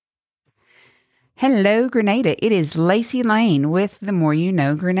Hello, Grenada. It is Lacey Lane with The More You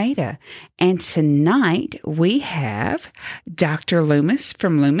Know Grenada. And tonight we have Dr. Lumas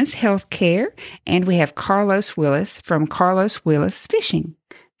from Lumas Healthcare, and we have Carlos Willis from Carlos Willis Fishing.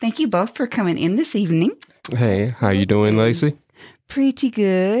 Thank you both for coming in this evening. Hey, how you doing, Lacey? Pretty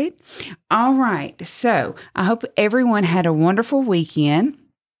good. All right. So I hope everyone had a wonderful weekend.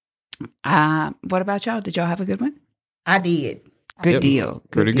 What about y'all? Did y'all have a good one? I did. Good deal.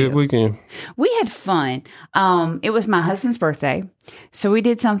 Pretty good weekend. We had fun. It was my husband's birthday, so we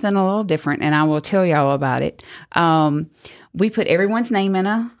did something a little different, and I will tell y'all about it. We put everyone's name in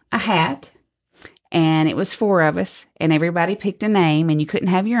a hat, and it was 4 of us, and everybody picked a name, and you couldn't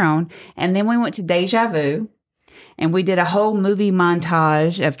have your own. And then we went to Deja Vu, and we did a whole movie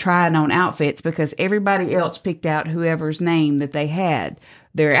montage of trying on outfits because everybody else picked out whoever's name that they had,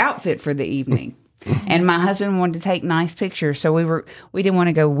 their outfit for the evening. And my husband wanted to take nice pictures, so we didn't want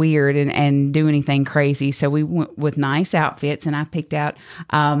to go weird and do anything crazy. So we went with nice outfits, and I picked out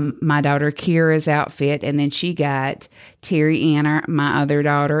my daughter Kira's outfit, and then she got Terry Ann, my other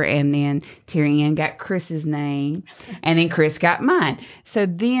daughter, and then Terry Ann got Chris's name, and then Chris got mine. So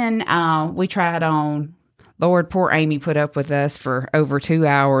then we tried on. Lord, poor Amy put up with us for over 2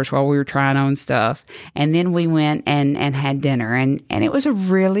 hours while we were trying on stuff. And then we went and had dinner, and it was a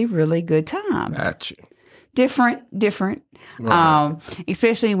really, really good time. Gotcha. Different. Right.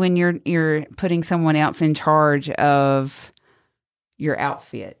 Especially when you're putting someone else in charge of your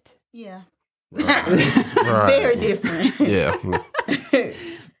outfit. Yeah. Right. Very different. Yeah.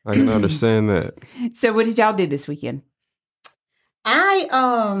 I can understand that. So what did y'all do this weekend? What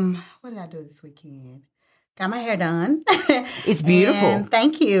did I do this weekend? Got my hair done. It's beautiful. And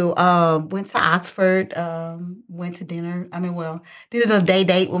thank you. Went to Oxford. Went to dinner. Did a little day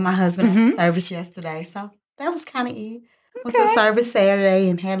date with my husband at service yesterday. So that was kind of it. Went to service Saturday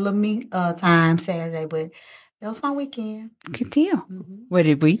and had a little me time Saturday. But that was my weekend. Good deal. Mm-hmm. What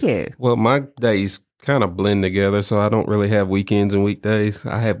did we do? Well, my days kind of blend together, so I don't really have weekends and weekdays.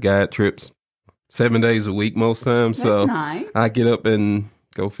 I have guide trips 7 days a week most times. That's so nice. I get up and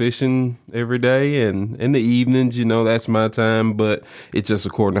go fishing every day, and in the evenings, that's my time, but it's just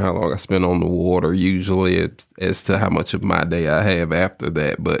according to how long I spend on the water. Usually it's as to how much of my day I have after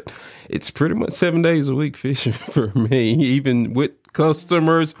that, but it's pretty much 7 days a week fishing for me, even with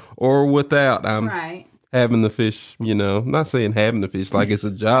customers or without. I'm having the fish, not saying having the fish like it's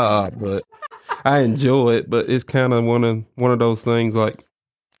a job, but I enjoy it, but it's kind of one of those things like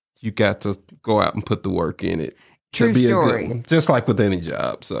you got to go out and put the work in it. True story. Just like with any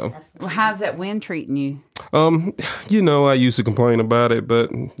job. So, well, how's that wind treating you? I used to complain about it, but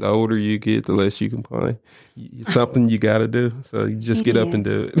the older you get, the less you complain. It's something you got to do. So you just get up and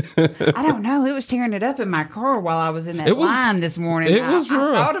do it. I don't know. It was tearing it up in my car while I was in that line this morning. It was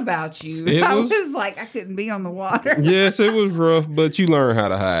rough. I thought about you. I was like, I couldn't be on the water. Yes, it was rough, but you learn how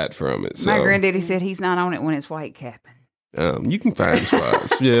to hide from it. So. My granddaddy said he's not on it when it's white capping. You can find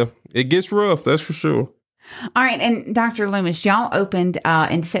spots. Yeah, it gets rough. That's for sure. All right, and Dr. Lumas, y'all opened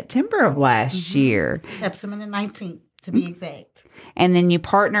in September of last year. September the 19th, to be exact. And then you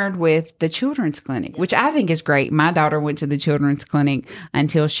partnered with the Children's Clinic, which I think is great. My daughter went to the Children's Clinic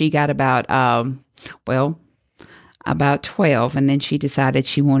until she got about 12, and then she decided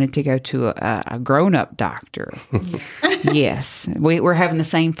she wanted to go to a grown-up doctor. Yes, we're having the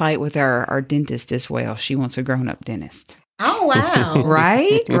same fight with our dentist as well. She wants a grown-up dentist. Oh, wow.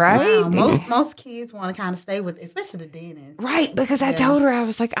 Right? Wow. Most kids want to kind of stay with, especially the dentist. Right, because I told her, I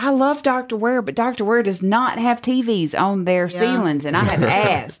was like, I love Dr. Ware, but Dr. Ware does not have TVs on their ceilings, and I have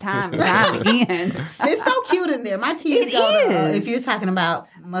asked time and time again. It's so cute in there. My kids if you're talking about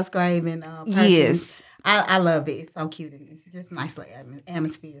Musgrave and Perkins, yes. I love it. It's so cute. It's just a nice little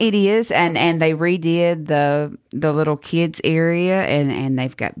atmosphere. It is, and they redid the little kids area, and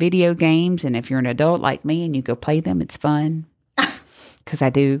they've got video games, and if you're an adult like me and you go play them, it's fun. Because I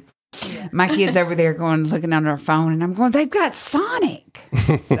do. Yeah. My kids over there looking on their phone, and I'm going, they've got Sonic.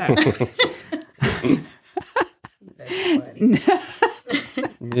 So.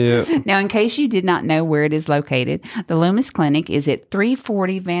 Yeah. Now, in case you did not know where it is located, the Lumas Clinic is at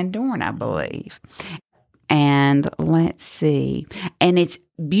 340 Van Dorn, I believe. And let's see. And it's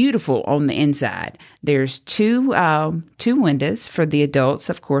beautiful on the inside. There's two windows for the adults,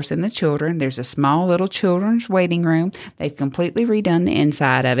 of course, and the children. There's a small little children's waiting room. They've completely redone the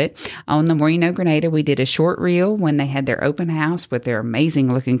inside of it. On the More You Know Grenada, we did a short reel when they had their open house with their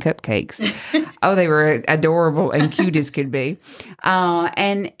amazing looking cupcakes. Oh, they were adorable and cute as could be.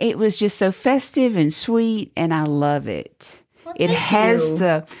 And it was just so festive and sweet, and I love it. Well, it has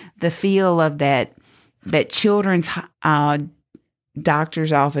the feel of that children's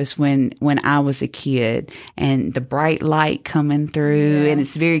doctor's office when I was a kid, and the bright light coming through, and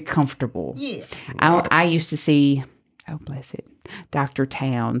it's very comfortable. Yeah. I used to see, oh bless it, Dr.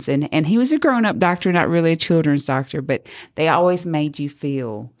 Towns, and he was a grown-up doctor, not really a children's doctor, but they always made you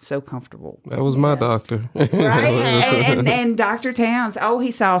feel so comfortable. That was my doctor. Right? and Dr. Towns,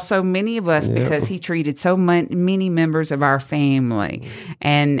 he saw so many of us because he treated so many members of our family.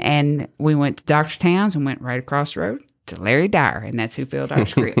 And we went to Dr. Towns and went right across the road to Larry Dyer, and that's who filled our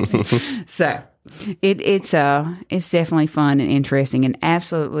scripts. So it's definitely fun and interesting and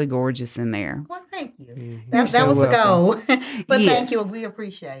absolutely gorgeous in there. Well, thank you. That was the goal. But thank you. We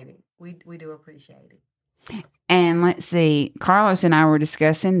appreciate it. We do appreciate it. And let's see, Carlos and I were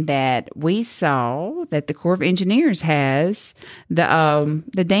discussing that we saw that the Corps of Engineers has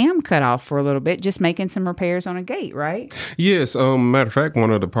the dam cut off for a little bit, just making some repairs on a gate, right? Yes. Matter of fact,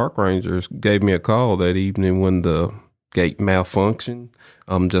 one of the park rangers gave me a call that evening when the gate malfunctioned.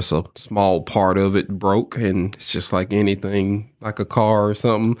 Just a small part of it broke, and it's just like anything, like a car or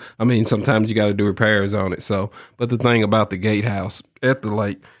something. I mean, sometimes you got to do repairs on it. So, but the thing about the gatehouse at the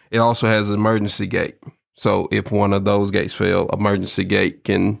lake, it also has an emergency gate. So if one of those gates fail, emergency gate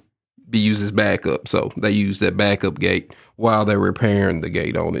can be used as backup. So they use that backup gate while they're repairing the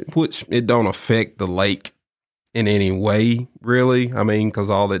gate on it, which it don't affect the lake in any way, really. I mean, because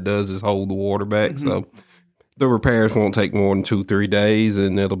all it does is hold the water back. Mm-hmm. So the repairs won't take more than 2-3 days,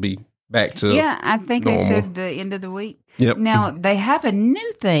 and it'll be back to I think normal. They said the end of the week. Yep. Now, they have a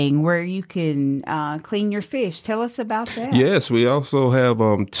new thing where you can clean your fish. Tell us about that. Yes, we also have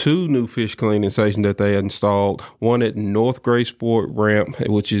 2 new fish cleaning stations that they installed. One at North Graysport Ramp,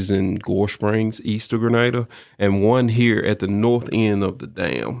 which is in Gore Springs, east of Grenada, and one here at the north end of the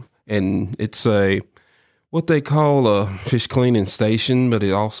dam. And it's what they call a fish cleaning station, but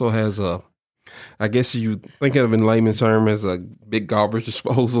it also has I guess you think of it in layman's terms as a big garbage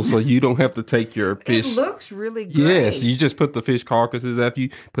disposal, so you don't have to take your fish. It looks really great. Yes, you just put the fish carcasses after you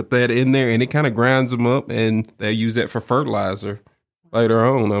put that in there, and it kind of grinds them up, and they use that for fertilizer later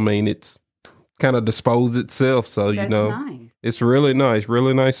on. I mean, it's kind of disposed itself, so That's nice. It's really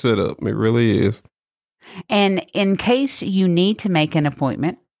nice setup. It really is. And in case you need to make an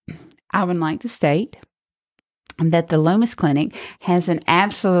appointment, I would like to state that the Lumas Clinic has an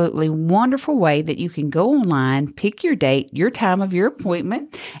absolutely wonderful way that you can go online, pick your date, your time of your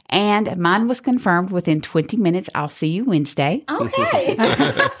appointment, and mine was confirmed within 20 minutes. I'll see you Wednesday. Okay.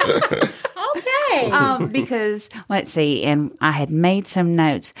 Okay. Because, let's see, and I had made some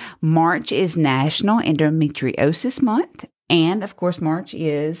notes. March is National Endometriosis Month. And, of course, March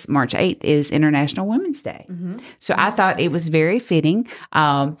 8th is International Women's Day. Mm-hmm. So I thought it was very fitting.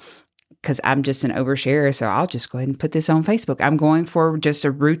 Because I'm just an oversharer, so I'll just go ahead and put this on Facebook. I'm going for just a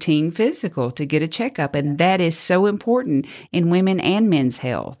routine physical to get a checkup, and that is so important in women and men's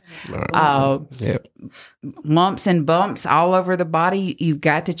health. Lumps and bumps all over the body, you've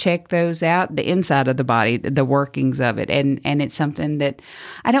got to check those out, the inside of the body, the workings of it. And it's something that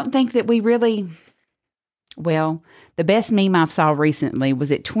I don't think that we really... Well, the best meme I saw recently was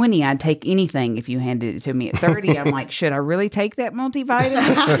at 20, I'd take anything if you handed it to me. At 30, I'm like, should I really take that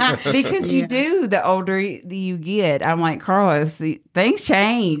multivitamin? Because you do, the older you get. I'm like, Carlos, things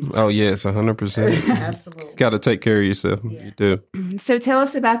change. Oh, yes, 100%. Absolutely. Got to take care of yourself. Yeah. You do. So tell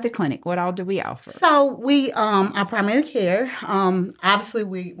us about the clinic. What all do we offer? So we, our primary care, obviously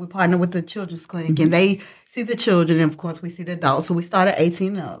we partner with the children's clinic, and they see the children, and of course we see the adults. So we start at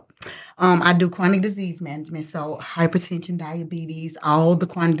 18 and up. I do chronic disease management, so hypertension, diabetes, all the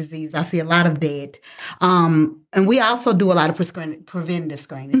chronic disease. I see a lot of that. And we also do a lot of preventative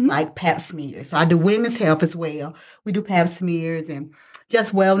screenings, like pap smears. So I do women's health as well. We do pap smears and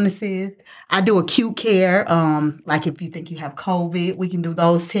just wellnesses. I do acute care, like if you think you have COVID, we can do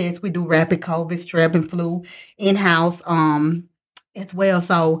those tests. We do rapid COVID, strep, and flu in-house as well.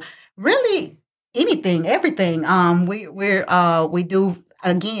 So really anything, everything. We do,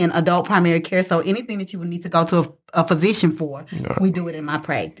 again, adult primary care. So anything that you would need to go to a physician for, we do it in my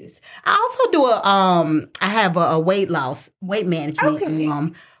practice. I also do I have a weight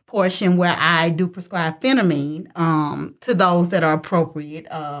management portion where I do prescribe phentermine to those that are appropriate,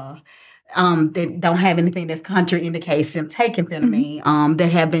 that don't have anything that's contraindicates them taking phentermine,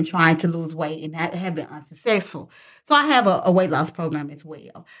 that have been trying to lose weight and have been unsuccessful. So I have a weight loss program as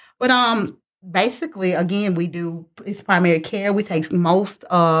well. But basically, again, it's primary care. We take most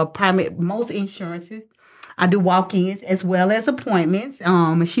insurances. I do walk-ins as well as appointments.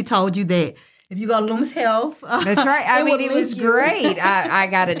 She told you that If you go to Lumas Health, That's right. I mean, it was great. I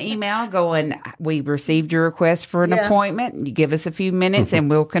got an email going, we received your request for an appointment. You give us a few minutes and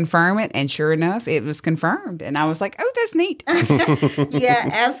we'll confirm it. And sure enough, it was confirmed. And I was like, oh, that's neat. Yeah,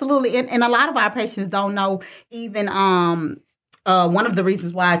 absolutely. And a lot of our patients don't know even one of the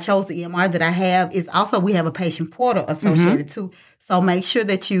reasons why I chose the EMR that I have is also we have a patient portal associated too. So make sure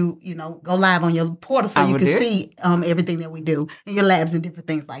that you go live on your portal so you can see everything that we do and your labs and different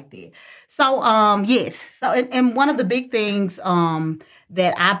things like that. So yes. So and one of the big things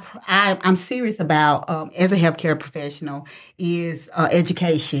that I'm serious about as a healthcare professional is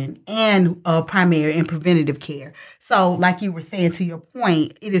education and primary and preventative care. So like you were saying to your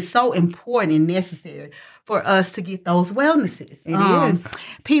point, it is so important and necessary for us to get those wellnesses. It is.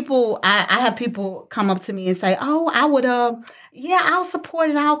 People, I have people come up to me and say, oh, I would, I'll support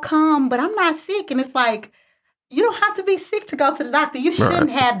and I'll come, but I'm not sick. And it's like, you don't have to be sick to go to the doctor. You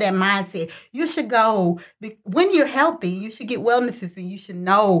shouldn't have that mindset. You should go, when you're healthy, you should get wellnesses and you should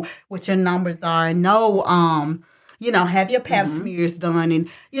know what your numbers are and know, have your pap smears done and,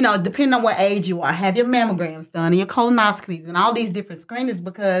 depending on what age you are, have your mammograms done and your colonoscopies and all these different screenings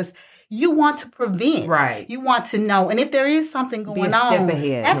because you want to prevent. Right. You want to know. And if there is something going on, step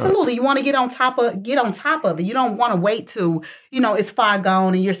ahead. Absolutely. You want to get on top of it. You don't want to wait till, it's far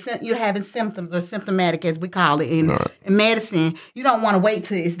gone and you're having symptoms or symptomatic as we call it in medicine. You don't want to wait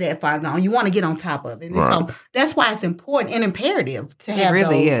till it's that far gone. You want to get on top of it. And so that's why it's important and imperative to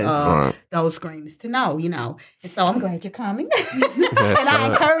have those screenings to know, And so I'm glad you're coming. And I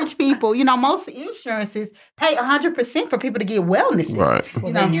encourage people, most insurances pay 100% for people to get wellness. Right.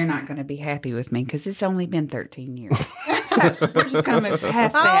 Well, then you're not going to be happy with me because it's only been 13 years. So we're just going to move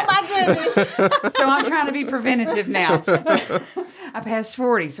past that. Oh, my goodness. So I'm trying to be preventative now. I passed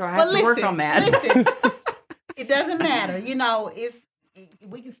 40, so I have to work on that. Listen, it doesn't matter.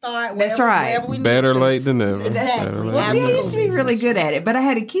 We can start wherever we need Better to. late than never. Exactly. Well, see, I used to be really good at it, but I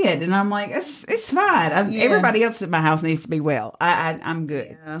had a kid, and I'm like, it's fine. Everybody else at my house needs to be well. I'm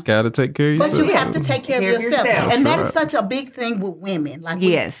good. Yeah. Got to take care of yourself. But you have to take care of yourself. And that is such a big thing with women. Like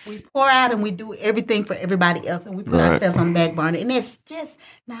we pour out and we do everything for everybody else, and we put ourselves on the back burner, and it's just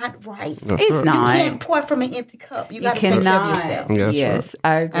not right. It's not. You can't pour from an empty cup. You got to take care of yourself. Yes,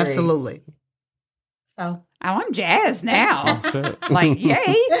 I agree. Absolutely. So. Oh, I'm jazzed now. Like,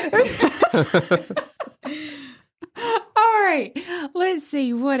 yay. All right. Let's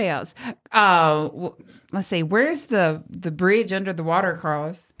see. What else? Let's see. Where's the bridge under the water,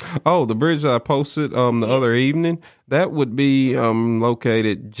 Carlos? Oh, the bridge I posted the other evening, that would be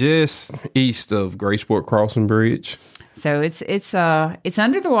located just east of Graysport Crossing Bridge. So it's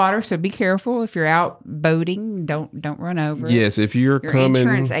under the water. So be careful if you're out boating. Don't run over. Yes, if you're your coming,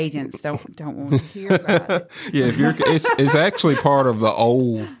 insurance agents don't want to hear about it. Yeah, if you're, it's actually part of the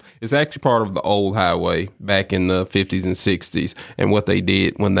old. It's actually part of the old highway back in the 50s and 60s. And what they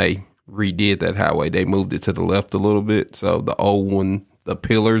did when they redid that highway, they moved it to the left a little bit. So the old one, the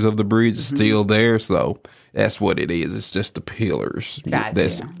pillars of the bridge is still there. So that's what it is. It's just the pillars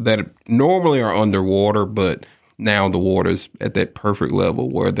that normally are underwater, but now the water's at that perfect level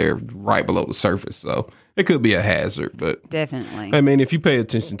where they're right below the surface. So it could be a hazard, but definitely. I mean, if you pay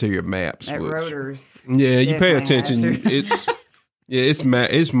attention to your maps, rotors. Yeah, you pay attention.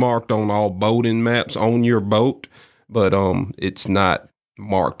 It's marked on all boating maps on your boat, but it's not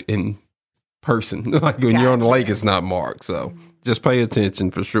marked in person. Like when you're on the lake, it's not marked. So just pay attention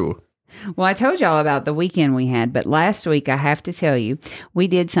for sure. Well, I told y'all about the weekend we had, but last week, I have to tell you, we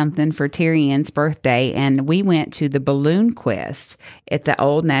did something for Terry Ann's birthday, and we went to the Balloon Quest at the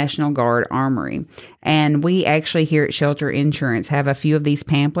Old National Guard Armory. And we actually here at Shelter Insurance have a few of these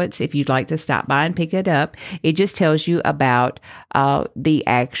pamphlets if you'd like to stop by and pick it up. It just tells you about the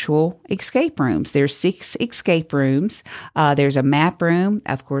actual escape rooms. There's 6 escape rooms. There's a map room.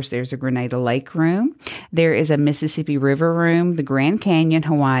 Of course, there's a Grenada Lake room. There is a Mississippi River room, the Grand Canyon,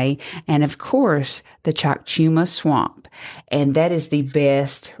 Hawaii, and of course, the Chocchuma Swamp. And that is the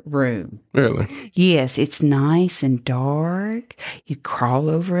best room. Really? Yes, it's nice and dark. You crawl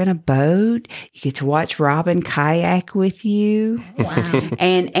over in a boat. You get to watch Robin kayak with you. Wow.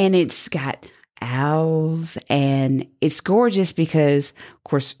 And it's got owls, and it's gorgeous because, of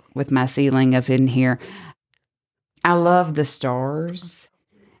course, with my ceiling up in here, I love the stars.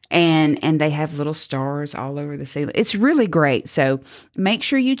 And they have little stars all over the ceiling. It's really great. So make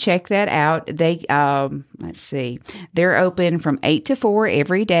sure you check that out. They, let's see, they're open from 8 to 4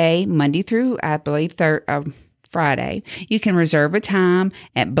 every day, Monday through, I believe, Friday. You can reserve a time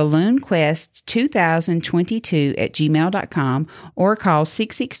at balloonquest2022@gmail.com or call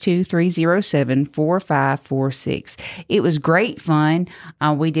 662-307-4546. It was great fun.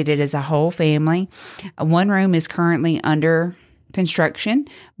 We did it as a whole family. One room is currently under construction,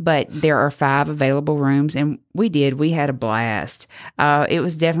 but there are 5 available rooms, and we had a blast. It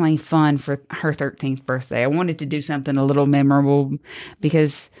was definitely fun for her 13th birthday. I wanted to do something a little memorable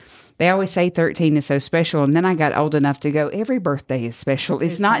because they always say 13 is so special, and then I got old enough to go, every birthday is special.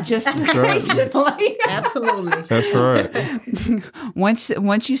 It's not just occasionally. Absolutely. That's right.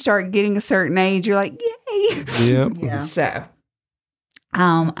 Once you start getting a certain age, you're like, yay. Yep. Yeah. So,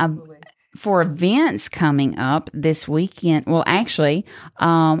 for events coming up this weekend, well, actually,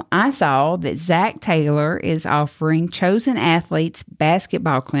 I saw that Zach Taylor is offering Chosen Athletes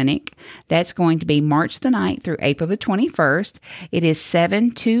Basketball Clinic. That's going to be March the 9th through April the 21st. It is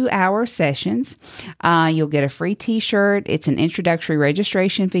 7 2-hour sessions. You'll get a free t-shirt. It's an introductory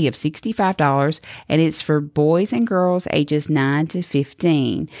registration fee of $65, and it's for boys and girls ages 9 to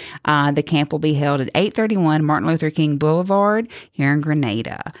 15. The camp will be held at 831 Martin Luther King Boulevard here in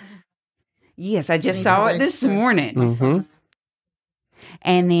Grenada. Yes, I just saw it this morning. Mm-hmm.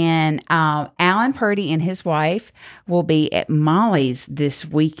 And then Alan Purdy and his wife will be at Molly's this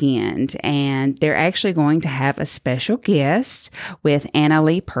weekend, and they're actually going to have a special guest with Anna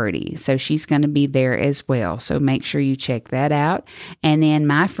Lee Purdy. So she's going to be there as well. So make sure you check that out. And then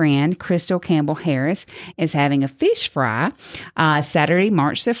my friend Crystal Campbell Harris is having a fish fry Saturday,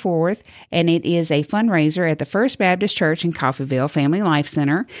 March the 4th, and it is a fundraiser at the First Baptist Church in Coffeyville Family Life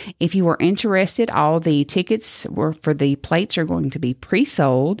Center. If you are interested, all the tickets for the plates are going to be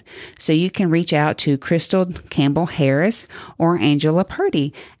pre-sold, so you can reach out to Crystal Campbell Harris or Angela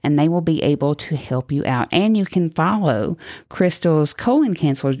Purdy, and they will be able to help you out. And you can follow Crystal's colon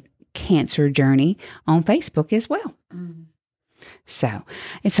cancer journey on Facebook as well. Mm. So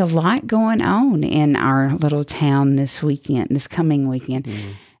it's a lot going on in our little town this coming weekend.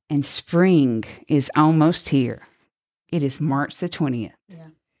 Mm. And spring is almost here. It is March the 20th. Yeah.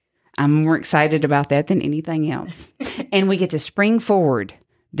 I'm more excited about that than anything else. And we get to spring forward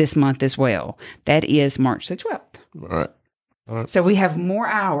this month as well. That is March the 12th. All right. So we have more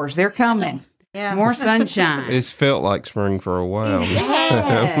hours. They're coming. Yeah. More sunshine. It's felt like spring for a while. It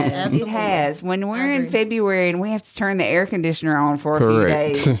has. Absolutely. It has. When I we're in agree. February and we have to turn the air conditioner on for a few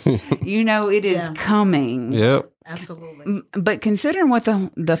Correct. days, you know it is Yeah. coming. Yep. Absolutely. But considering what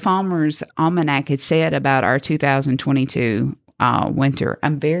the Farmer's Almanac had said about our 2022 winter,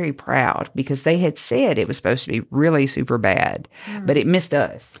 I'm very proud because they had said it was supposed to be really super bad, but it missed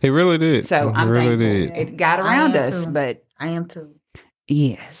us. It really did. So it I'm really thankful did. it got I around am us. too. But I am too.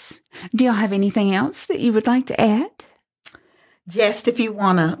 yes, do y'all have anything else that you would like to add? Just if you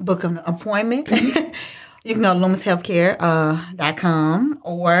want to book an appointment, you can go to lumashealthcare.com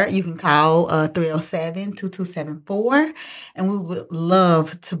or you can call 307-2274, and we would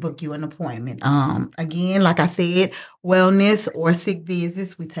love to book you an appointment. Again, like I said, wellness or sick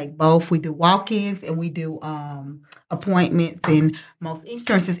visits, we take both. We do walk-ins and we do appointments in most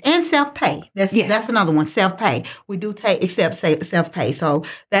insurances and self-pay. That's another one, self-pay. We do accept self-pay. So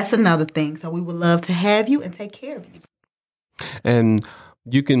that's another thing. So we would love to have you and take care of you. And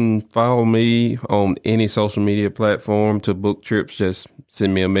you can follow me on any social media platform to book trips. Just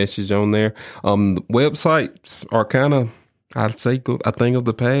send me a message on there. The websites are kind of, I'd say, a thing of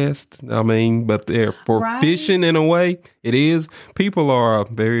the past. I mean, but they're for fishing in a way. It is. People are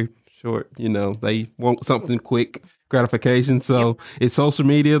very short. You know, they want something quick gratification. So it's social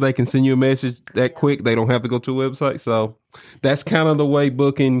media. They can send you a message that quick. They don't have to go to a website. So that's kind of the way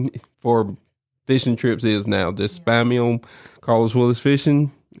booking for fishing trips is now. Just spam me on Carlos Willis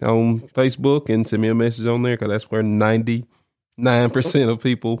Fishing on Facebook and send me a message on there because that's where 99% of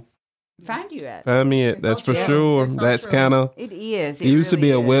people Find you at. find me at. It's That's so for true. sure. It's so That's true. kind of, It is. it used to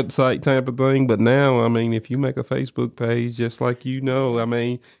be a really is. website type of thing, but now, I mean, if you make a Facebook page, just like I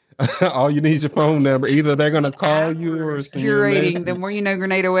mean, all you need is your phone number. Either they're going to call you or send you a Curating message. the More You Know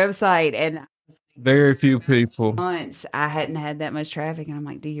Grenada website, and Very few people. once I hadn't had that much traffic, and I'm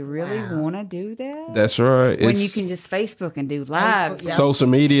like, do you really want to do that? That's right. when It's you can just Facebook and do live. Facebook, yeah. social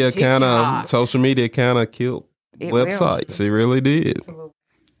media TikTok. kind of killed It will. websites. It really did.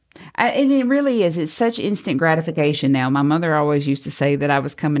 And it really is. It's such instant gratification now. My mother always used to say that I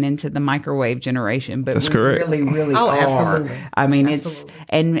was coming into the microwave generation, but That's we correct. really, really Oh, are. absolutely. I mean, Absolutely.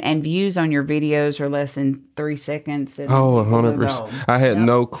 and views on your videos are less than 3 seconds. And Oh, people 100%. know. I had Yep.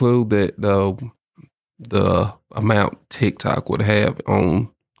 no clue that the amount TikTok would have on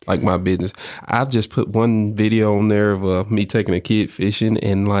like my business. I just put one video on there of me taking a kid fishing,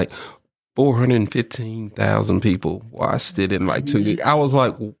 and like 415,000 people watched it in like 2 weeks. I was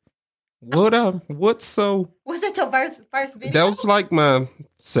like, what's so? Was that your first video? That was like my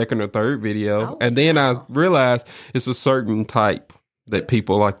second or third video. And then I realized it's a certain type that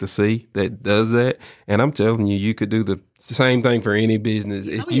people like to see that does that. And I'm telling you, you could do the same thing for any business.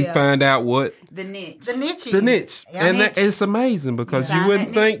 If you find out what the niche. Yeah, and it's amazing because you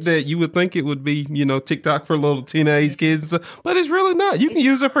wouldn't think that you would think it would be, TikTok for little teenage kids and stuff, but it's really not. You can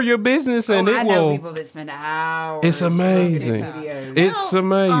use it for your business and it I will. know people that spend hours. It's amazing. It's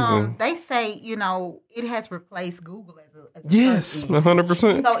amazing. They say, it has replaced Google as a yes,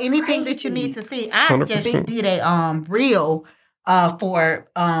 100%. So anything that you need to see, I 100%. Just did a reel for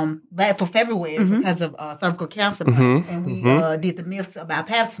February because of cervical cancer month, and we did the myths about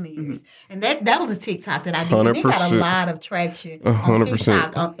pap smears, and that was a TikTok that I did. And it got a lot of traction on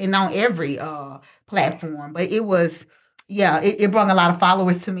TikTok and on every platform. But it was. Yeah, it brought a lot of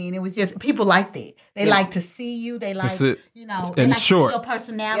followers to me, and it was just people like that. They like to see you. They like, they and like short, to see your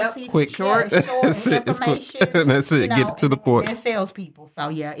personality, quick, short, that's and information. And that's it. Get it to the point. And salespeople. So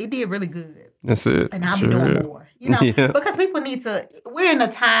yeah, it did really good. That's it. And I'll be doing more. Because people need to. We're in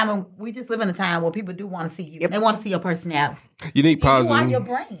a time, and we just live in a time where people do want to see you. They want to see your personality. You need positive. You want your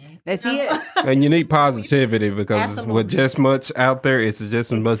brand. That's it. And you need positivity because with just much out there, it's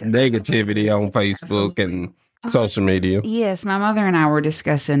just as much negativity on Facebook and social media. Yes, my mother and I were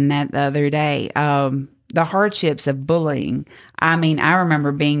discussing that the other day. The hardships of bullying. I mean, I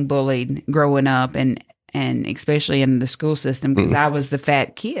remember being bullied growing up, and especially in the school system because I was the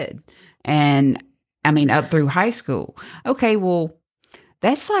fat kid, and I mean up through high school. Okay, well,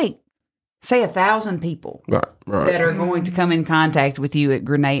 that's like say 1,000 people that are going to come in contact with you at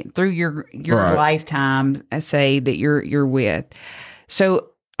Grenade through your lifetime. Say that you're with, so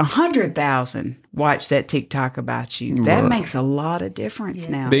 100,000 watch that TikTok about you. That makes a lot of difference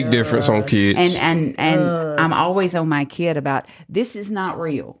now. Big difference on kids. And I'm always on my kid about this is not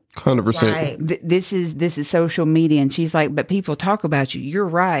real. 100%. Right. This is social media, and she's like, but people talk about you. You're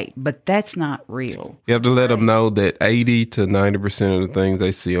right, but that's not real. You have to let them know that 80 to 90% of the things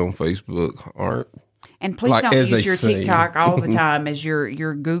they see on Facebook aren't. And please don't use your TikTok all the time as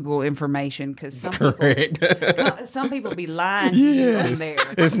your Google information because some people be lying to you on there.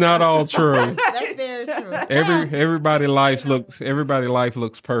 It's not all true. That's very true. Everybody's life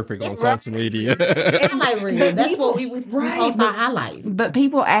looks perfect on social media. Highlight reel. That's what we post our highlight. But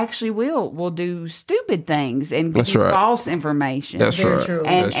people actually will do stupid things and give you false information. That's very right. True.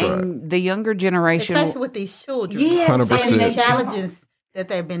 And the younger generation, especially with these children, 100%. and the challenges that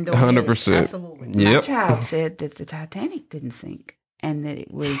they've been doing. 100%. Absolutely. My child said that the Titanic didn't sink and that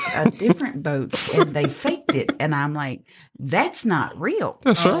it was a different boat and they faked it. And I'm like, that's not real.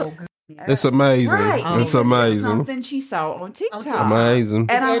 That's right. It's amazing. Right. It's amazing. Something she saw on TikTok. Amazing.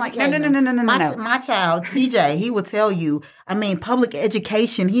 And I'm like, no. My child, CJ, he will tell you, public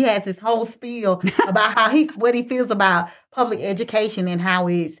education, he has this whole spiel about what he feels about public education and how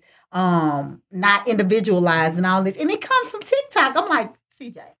it's not individualized and all this. And it comes from TikTok. I'm like,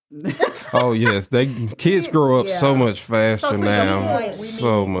 CJ. Oh yes, kids grow up so much faster now.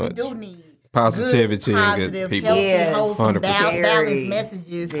 We do need positivity and good people. Healthy, balanced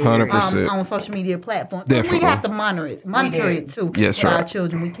messages 100% on social media platforms. Definitely. And we have to monitor it too for our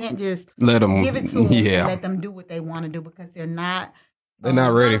children. We can't just let them give it to them and let them do what they want to do because they're not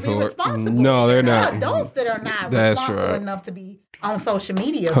ready for it. No, they're not. Adults that are not responsible enough to be on social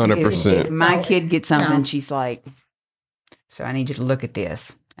media. 100%. If my kid gets something, she's like, so I need you to look at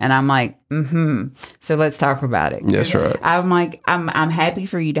this. And I'm like, so let's talk about it. That's right. I'm like, I'm happy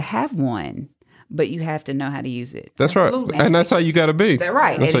for you to have one, but you have to know how to use it. That's Absolutely. right. And that's how you got to be.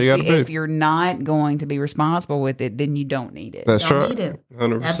 Right. That's how you got to be. If you're not going to be responsible with it, then you don't need it. That's right. Need it.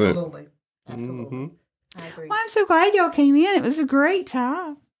 100%. Absolutely. Mm-hmm. I agree. Well, I'm so glad y'all came in. It was a great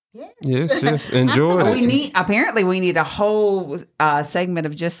time. Yes. Enjoyed it. Apparently we need a whole segment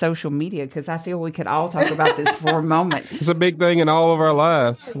of just social media because I feel we could all talk about this for a moment. It's a big thing in all of our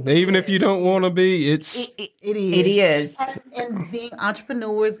lives. Even if you don't want to be, it is. It is. And being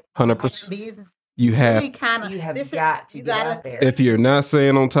entrepreneurs, 100%. You have got to get out there. If you're not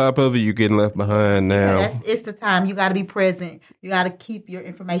staying on top of it, you're getting left behind now. It's the time. You got to be present. You got to keep your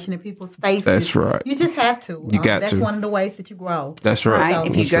information in people's faces. That's right. You just have to. That's one of the ways that you grow. That's right.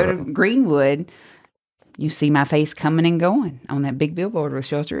 If you go to Greenwood, you see my face coming and going on that big billboard with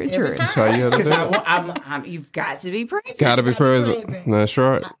shelter insurance. That's how you have to do it. You've got to be present. Got to be present. That's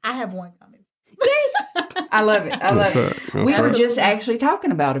right. I have one coming. I love it. We were just actually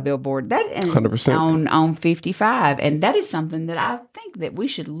talking about a billboard 100% on 55, and that is something that I think that we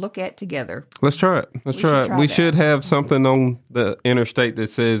should look at together. Let's try it. We should have something on the interstate that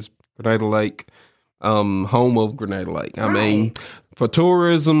says Grenada Lake, home of Grenada Lake. I Right. mean, for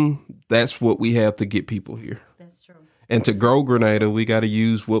tourism, that's what we have to get people here. That's true. And to grow Grenada, we got to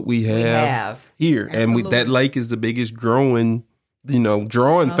use what we have here. And that lake is the biggest drawing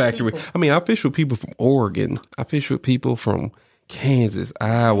factory. People. I mean, I fish with people from Oregon. I fish with people from Kansas,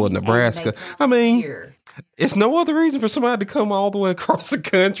 Iowa, Nebraska. I mean, Here. it's no other reason for somebody to come all the way across the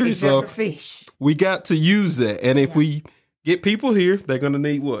country. Except So for fish. we got to use that. And if we get people here, they're going to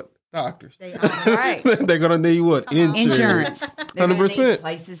need what? Doctors. They are. Right. They're going to need what? Insurance. They're gonna 100%. need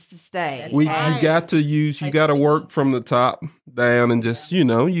places to stay. That's You right. got to use, you got to work from the top down and just, you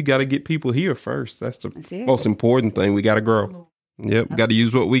got to get people here first. That's the That's it. most important thing. We got to grow. Yep. Got to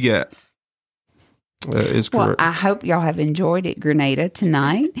use what we got. It's Well, correct. I hope y'all have enjoyed it, Grenada,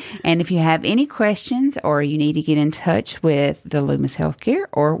 tonight. And if you have any questions or you need to get in touch with the Lumas Healthcare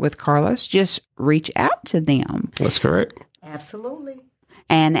or with Carlos, just reach out to them. That's correct. Absolutely.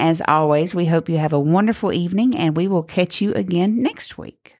 And as always, we hope you have a wonderful evening and we will catch you again next week.